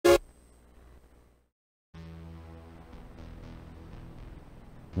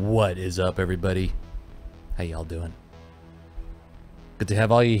What is up, everybody? How y'all doing? Good to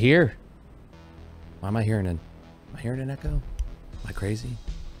have all you here. Why am I hearing an echo? Am I crazy?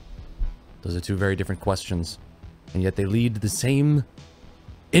 Those are two very different questions, and yet they lead to the same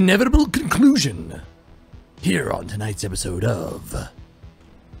inevitable conclusion here on tonight's episode of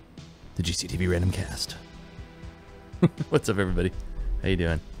the GCTV Randomcast. What's up, everybody? How you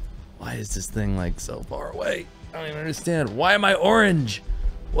doing? Why is this thing like so far away? I don't even understand. Why am I orange?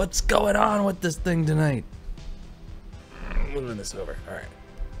 What's going on with this thing tonight? Moving this over. All right.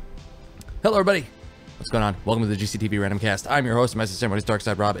 Hello, everybody. What's going on? Welcome to the GCTV Randomcast. I'm your host, Master Ceremonies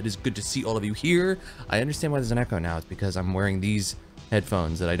Darkside Rob. It is good to see all of you here. I understand why there's an echo now. It's because I'm wearing these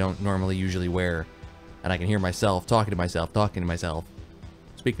headphones that I don't usually wear, and I can hear myself talking to myself,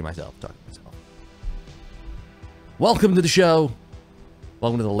 speaking to myself, talking to myself. Welcome to the show.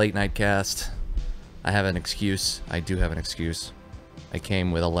 Welcome to the late night cast. I have an excuse. I do have an excuse. I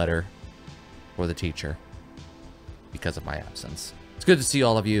came with a letter for the teacher because of my absence. It's good to see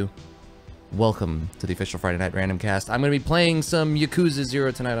all of you. Welcome to the official Friday Night Random Cast. I'm going to be playing some Yakuza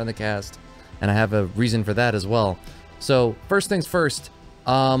 0 tonight on the cast, and I have a reason for that as well. So, first things first,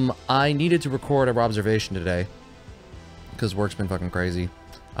 I needed to record a observation today because work's been fucking crazy.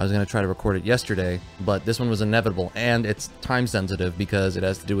 I was going to try to record it yesterday, but this one was inevitable, and it's time sensitive because it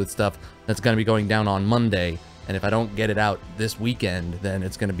has to do with stuff that's going to be going down on Monday. And if I don't get it out this weekend, then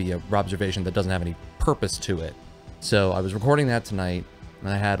it's going to be a observation that doesn't have any purpose to it. So I was recording that tonight, and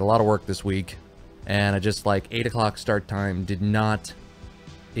I had a lot of work this week, and I just, like, 8 o'clock start time did not...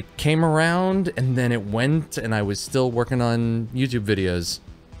 It came around, and then it went, and I was still working on YouTube videos.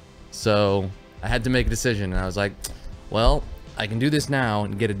 So I had to make a decision, and I was like, well, I can do this now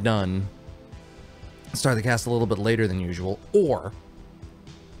and get it done, start the cast a little bit later than usual, or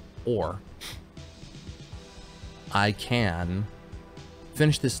I can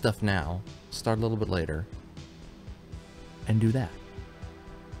finish this stuff now, start a little bit later, and do that.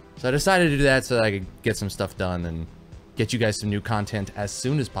 So I decided to do that so that I could get some stuff done and get you guys some new content as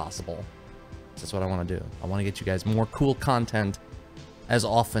soon as possible. That's what I want to do. I want to get you guys more cool content as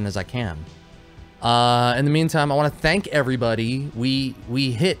often as I can. In the meantime, I want to thank everybody. We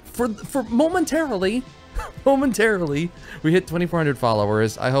hit, for momentarily, we hit 2,400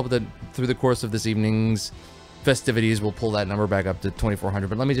 followers. I hope that through the course of this evening's festivities, we'll pull that number back up to 2,400.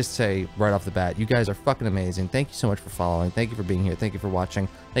 But let me just say right off the bat, you guys are fucking amazing. Thank you so much for following. Thank you for being here. Thank you for watching.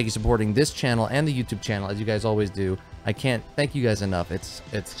 Thank you for supporting this channel and the YouTube channel, as you guys always do. I can't thank you guys enough. It's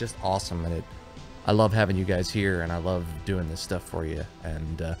just awesome, and I love having you guys here, and I love doing this stuff for you.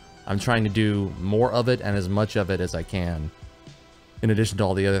 And I'm trying to do more of it and as much of it as I can, in addition to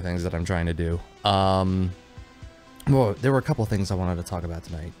all the other things that I'm trying to do. Well, there were a couple things I wanted to talk about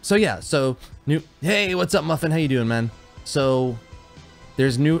tonight. So yeah, hey, what's up, Muffin? How you doing, man? So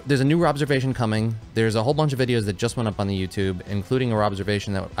there's a new observation coming. There's a whole bunch of videos that just went up on the YouTube, including a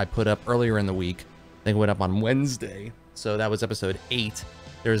observation that I put up earlier in the week. I think it went up on Wednesday. So that was episode 8.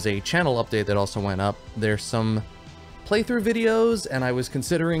 There's a channel update that also went up. There's some playthrough videos, and I was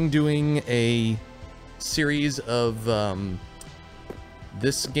considering doing a series of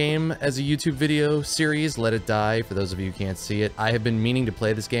this game as a YouTube video series, Let It Die, for those of you who can't see it. I have been meaning to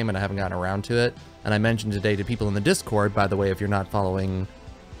play this game, and I haven't gotten around to it. And I mentioned today to people in the Discord, by the way, if you're not following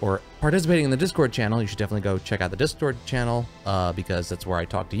or participating in the Discord channel, you should definitely go check out the Discord channel, because that's where I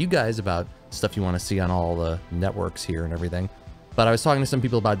talk to you guys about stuff you want to see on all the networks here and everything. But I was talking to some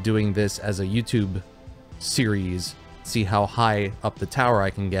people about doing this as a YouTube series, see how high up the tower I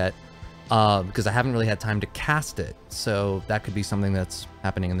can get, because I haven't really had time to cast it, so that could be something that's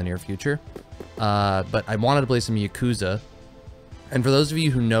happening in the near future. But I wanted to play some Yakuza, and for those of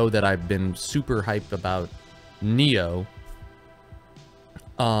you who know that I've been super hyped about Neo,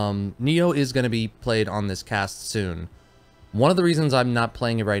 Neo is going to be played on this cast soon. One of the reasons I'm not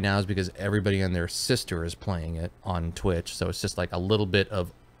playing it right now is because everybody and their sister is playing it on Twitch, so it's just like a little bit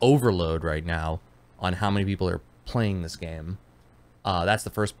of overload right now on how many people are playing this game. That's the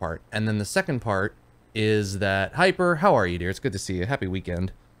first part. And then the second part is that, Hyper, how are you, dear? It's good to see you. Happy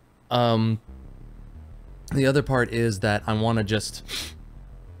weekend. The other part is that I want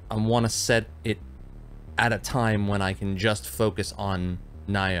to set it at a time when I can just focus on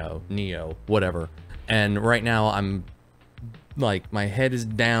Neo, whatever. And right now I'm like, my head is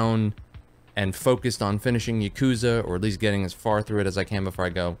down and focused on finishing Yakuza, or at least getting as far through it as I can before I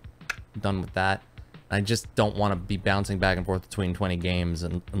go done with that. I just don't want to be bouncing back and forth between 20 games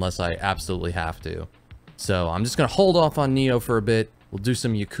unless I absolutely have to. So I'm just going to hold off on Neo for a bit. We'll do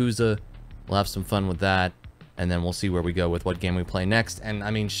some Yakuza. We'll have some fun with that. and then we'll see where we go with what game we play next. And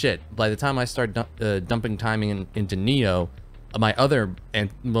I mean, shit, by the time I start dumping timing into Neo, my other and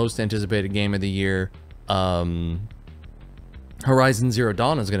most anticipated game of the year, Horizon Zero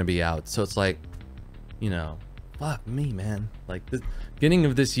Dawn, is going to be out. So it's like, you know, fuck me, man. Like, the beginning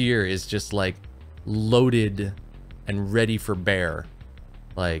of this year is just like loaded and ready for bear.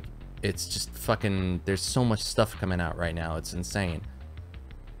 Like, it's just fucking, there's so much stuff coming out right now. It's insane.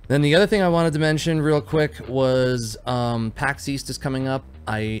 Then the other thing I wanted to mention real quick was PAX East is coming up.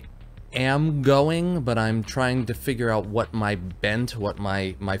 I am going, but I'm trying to figure out what my bent, what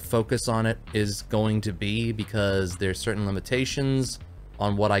my focus on it is going to be, because there's certain limitations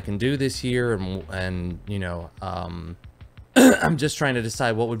on what I can do this year, and you know, I'm just trying to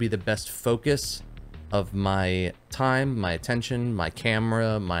decide what would be the best focus of my time, my attention, my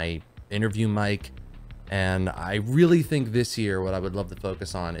camera, my interview mic. And I really think this year what I would love to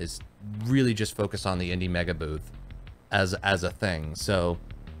focus on is really just focus on the Indie Mega Booth as a thing. So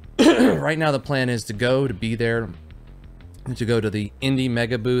right now the plan is to be there, to go to the Indie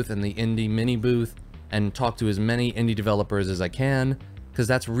Mega Booth and the Indie Mini Booth and talk to as many indie developers as I can, because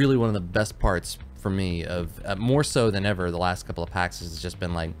that's really one of the best parts for me of, more so than ever, the last couple of PAXs has just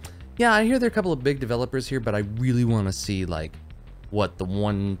been like, yeah, I hear there are a couple of big developers here, but I really want to see like what the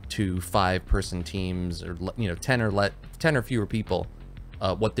 1 to 5 person teams, or you know, 10 or fewer people,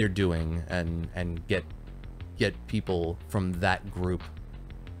 what they're doing, and get people from that group,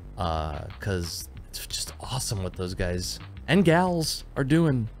 because it's just awesome what those guys and gals are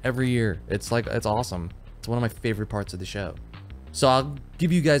doing every year. It's like, it's awesome. It's one of my favorite parts of the show. So I'll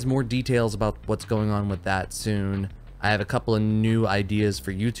give you guys more details about what's going on with that soon. I have a couple of new ideas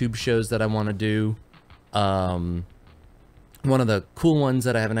for YouTube shows that I want to do. One of the cool ones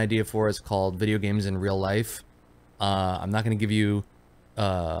that I have an idea for is called Video Games in Real Life. I'm not going to give you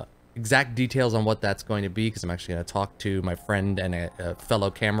exact details on what that's going to be, because I'm actually going to talk to my friend and a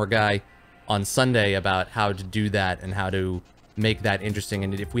fellow camera guy on Sunday about how to do that and how to make that interesting,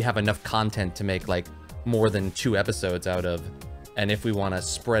 and if we have enough content to make like more than 2 episodes out of, and if we want to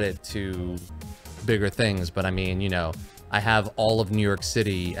spread it to bigger things. But I mean, you know, I have all of New York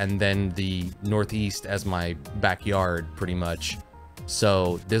City and then the Northeast as my backyard, pretty much.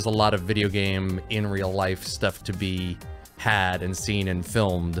 So there's a lot of video game in real life stuff to be had and seen and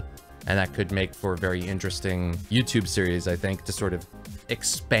filmed, and that could make for a very interesting YouTube series, I think, to sort of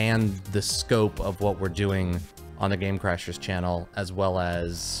expand the scope of what we're doing on the Game Crashers channel, as well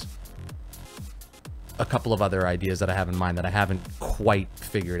as a couple of other ideas that I have in mind that I haven't quite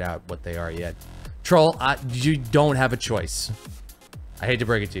figured out what they are yet. Troll, you don't have a choice. I hate to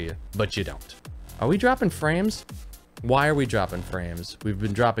break it to you, but you don't. Are we dropping frames? Why are we dropping frames? We've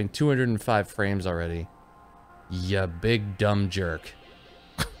been dropping 205 frames already. Ya big dumb jerk.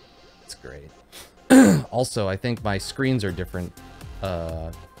 That's great. Also, I think my screens are different.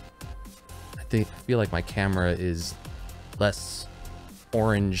 I feel like my camera is less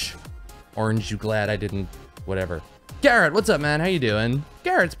orange. Orange, you glad I didn't... Whatever. Garrett, what's up, man? How you doing?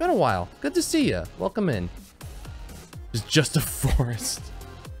 Garrett, it's been a while. Good to see you. Welcome in. It's just a forest.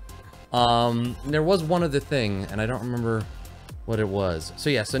 There was one other thing, and I don't remember what it was. So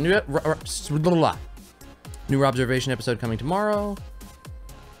yeah, so new observation episode coming tomorrow.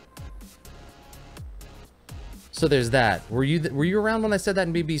 So there's that. Were you around when I said that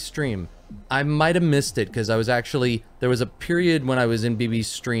in BB's stream? I might have missed it, because I was actually, there was a period when I was in BB's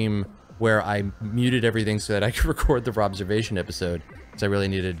stream where I muted everything so that I could record the observation episode, because I really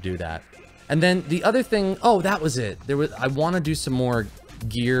needed to do that. And then the other thing, oh, that was it. I want to do some more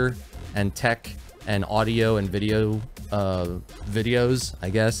gear and tech and audio and video videos, I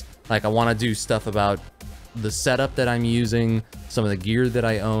guess. Like, I want to do stuff about the setup that I'm using, some of the gear that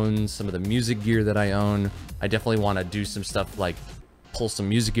I own, some of the music gear that I own. I definitely want to do some stuff like pull some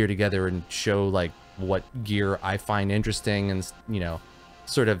music gear together and show like what gear I find interesting, and you know,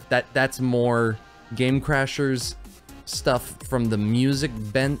 sort of that's more Game Crashers stuff from the music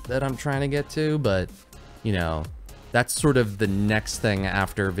bent that I'm trying to get to. But you know, that's sort of the next thing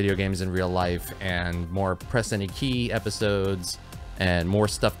after Video Games in Real Life, and more Press Any Key episodes and more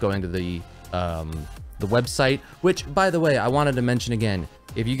stuff going to the website, which, by the way, I wanted to mention again,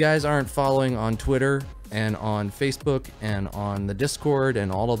 if you guys aren't following on Twitter and on Facebook and on the Discord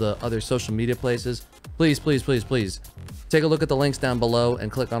and all of the other social media places, please, please, please, please take a look at the links down below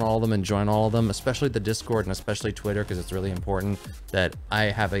and click on all of them and join all of them, especially the Discord and especially Twitter, because it's really important that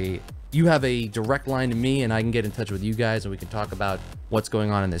you have a direct line to me and I can get in touch with you guys and we can talk about what's going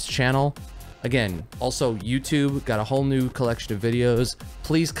on in this channel. Again, also YouTube got a whole new collection of videos.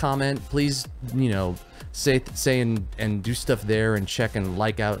 Please comment, please, you know, say and do stuff there, and check and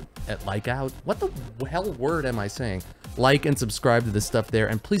like out. What the hell word am I saying? Like and subscribe to the stuff there,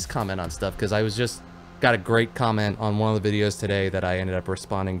 and please comment on stuff, because I was just got a great comment on one of the videos today that I ended up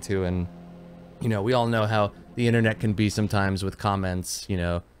responding to, and you know, we all know how the internet can be sometimes with comments, you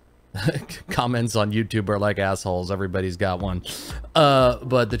know. Comments on YouTube are like assholes. Everybody's got one.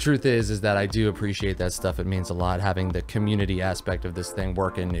 But the truth is that I do appreciate that stuff. It means a lot. Having the community aspect of this thing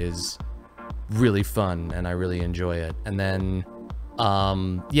working is really fun, and I really enjoy it. And then,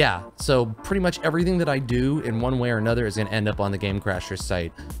 yeah, so pretty much everything that I do in one way or another is going to end up on the Game Crashers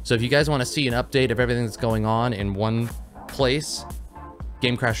site. So if you guys want to see an update of everything that's going on in one place,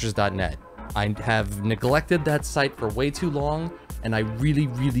 gamecrashers.net. I have neglected that site for way too long, and I really,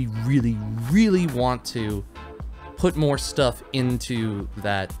 really, really, really want to put more stuff into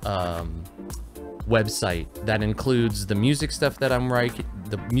that website. That includes the music stuff that I'm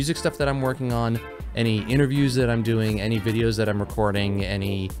working on, any interviews that I'm doing, any videos that I'm recording,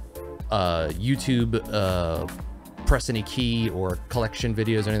 any YouTube press any key or collection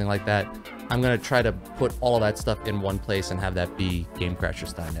videos or anything like that. I'm gonna try to put all of that stuff in one place and have that be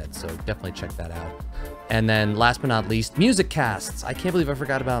gamecrashers.net, so definitely check that out. And then last but not least, music casts. I can't believe I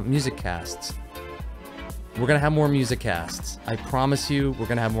forgot about music casts. We're gonna have more music casts. I promise you, we're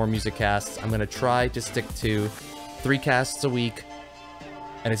gonna have more music casts. I'm gonna try to stick to 3 casts a week,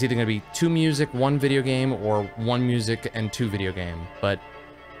 and it's either gonna be 2 music, 1 video game, or 1 music and 2 video game. But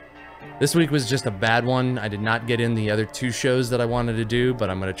this week was just a bad one. I did not get in the other 2 shows that I wanted to do,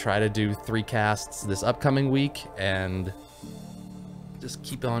 but I'm gonna try to do 3 casts this upcoming week, and just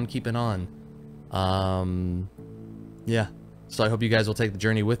keep on keeping on. Yeah. So I hope you guys will take the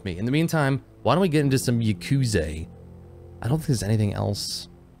journey with me. In the meantime, why don't we get into some Yakuza? I don't think there's anything else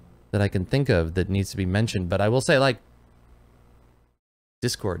that I can think of that needs to be mentioned, but I will say, like,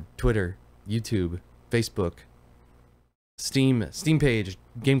 Discord, Twitter, YouTube, Facebook, Steam page,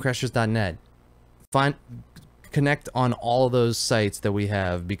 gamecrashers.net. Connect on all of those sites that we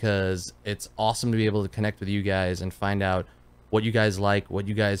have, because it's awesome to be able to connect with you guys and find out what you guys like, what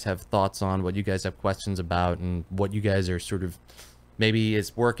you guys have thoughts on, what you guys have questions about, and what you guys are sort of, maybe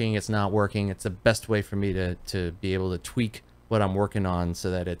it's working, it's not working. It's the best way for me to be able to tweak what I'm working on so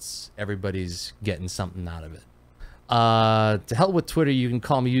that everybody's getting something out of it. To hell with Twitter, you can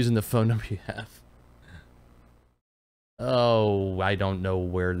call me using the phone number you have. Oh, I don't know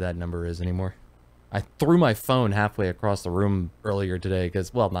where that number is anymore. I threw my phone halfway across the room earlier today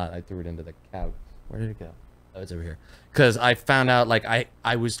because, well, I threw it into the couch. Where did it go? Oh, it's over here. Because I found out, like,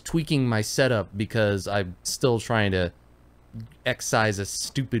 I was tweaking my setup because I'm still trying to excise a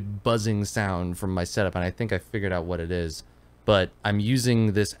stupid buzzing sound from my setup, and I think I figured out what it is. But I'm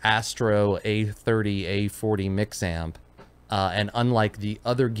using this Astro A30 A40 mix amp, and unlike the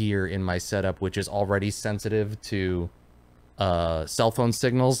other gear in my setup, which is already sensitive to cell phone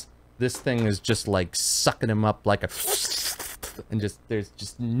signals, this thing is just like sucking them up like a and there's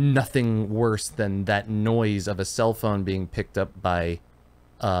just nothing worse than that noise of a cell phone being picked up by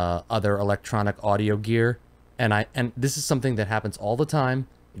other electronic audio gear. And this is something that happens all the time.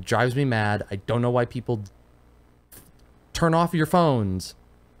 It drives me mad. I don't know why people turn off your phones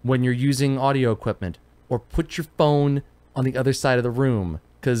when you're using audio equipment, or put your phone on the other side of the room,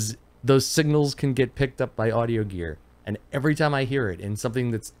 because those signals can get picked up by audio gear. And every time I hear it in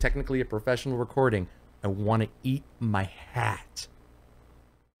something that's technically a professional recording, I want to eat my hat.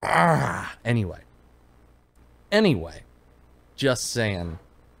 Anyway, just saying,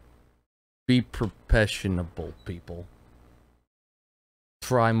 be professional, people.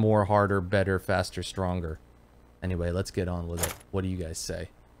 Try more, harder, better, faster, stronger. Anyway, let's get on with it. What do you guys say?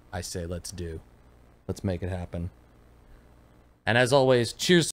 I say let's do. Let's make it happen. And as always, cheers.